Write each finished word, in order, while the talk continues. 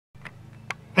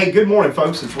Hey, good morning,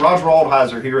 folks. It's Roger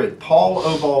Aldhizer here at Paul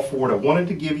Oval Ford. I wanted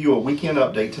to give you a weekend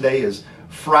update. Today is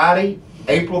Friday,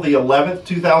 April the 11th,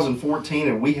 2014,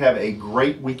 and we have a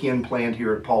great weekend planned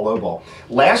here at Paul Oval.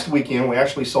 Last weekend, we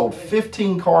actually sold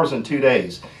 15 cars in 2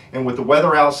 days, and with the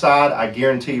weather outside, I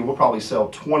guarantee you we'll probably sell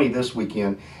 20 this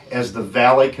weekend as the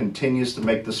Valley continues to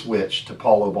make the switch to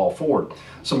Paul Oval Ford.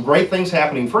 Some great things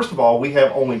happening. First of all, we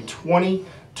have only 20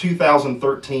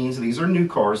 2013s, these are new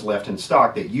cars left in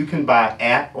stock that you can buy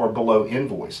at or below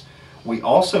invoice. We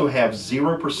also have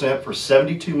 0% for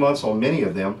 72 months on many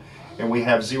of them, and we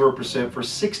have 0% for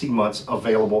 60 months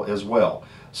available as well.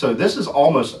 So this is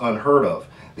almost unheard of.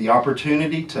 The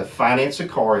opportunity to finance a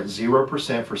car at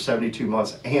 0% for 72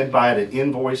 months and buy it at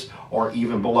invoice or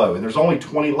even below. And there's only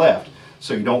 20 left,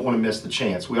 so you don't want to miss the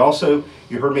chance. We also,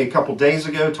 you heard me a couple days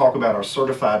ago talk about our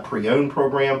certified pre-owned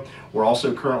program. We're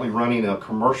also currently running a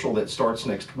commercial that starts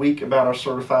next week about our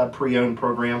certified pre-owned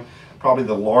program. Probably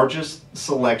the largest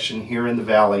selection here in the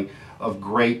Valley of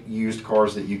great used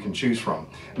cars that you can choose from.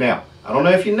 Now, I don't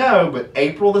know if you know, but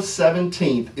April the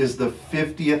 17th is the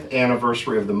 50th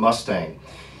anniversary of the Mustang.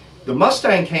 The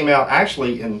Mustang came out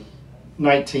actually in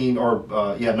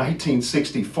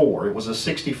 1964. It was a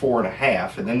 64 and a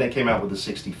half, and then they came out with a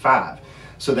 65.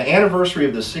 So the anniversary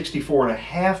of the 64 and a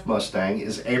half Mustang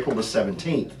is April the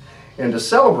 17th. And to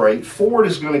celebrate, Ford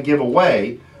is going to give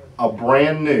away a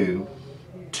brand new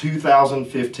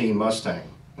 2015 Mustang.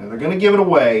 Now they're going to give it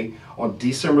away on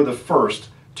December the 1st,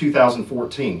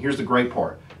 2014. Here's the great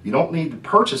part. You don't need to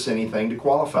purchase anything to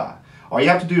qualify. All you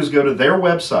have to do is go to their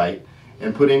website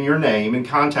and put in your name and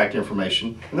contact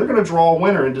information, and they're going to draw a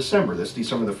winner in December. That's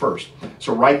December the 1st.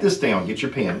 So write this down, get your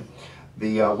pen.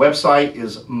 The website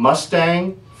is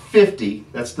Mustang 50,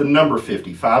 that's the number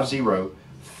 50, fever.com.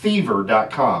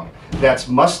 That's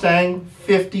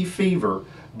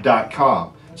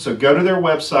Mustang50fever.com. So go to their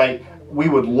website. We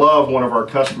would love one of our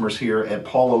customers here at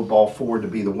Paul Oval Ford to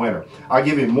be the winner. I'll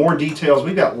give you more details.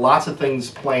 We've got lots of things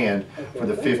planned for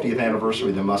the 50th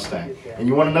anniversary of the Mustang. And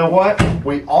you want to know what?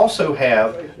 We also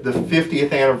have the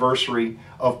 50th anniversary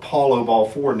of Paul Oval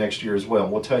Ford next year as well.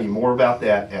 We'll tell you more about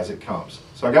that as it comes.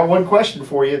 So I got one question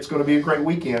for you. It's going to be a great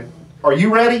weekend. Are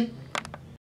you ready?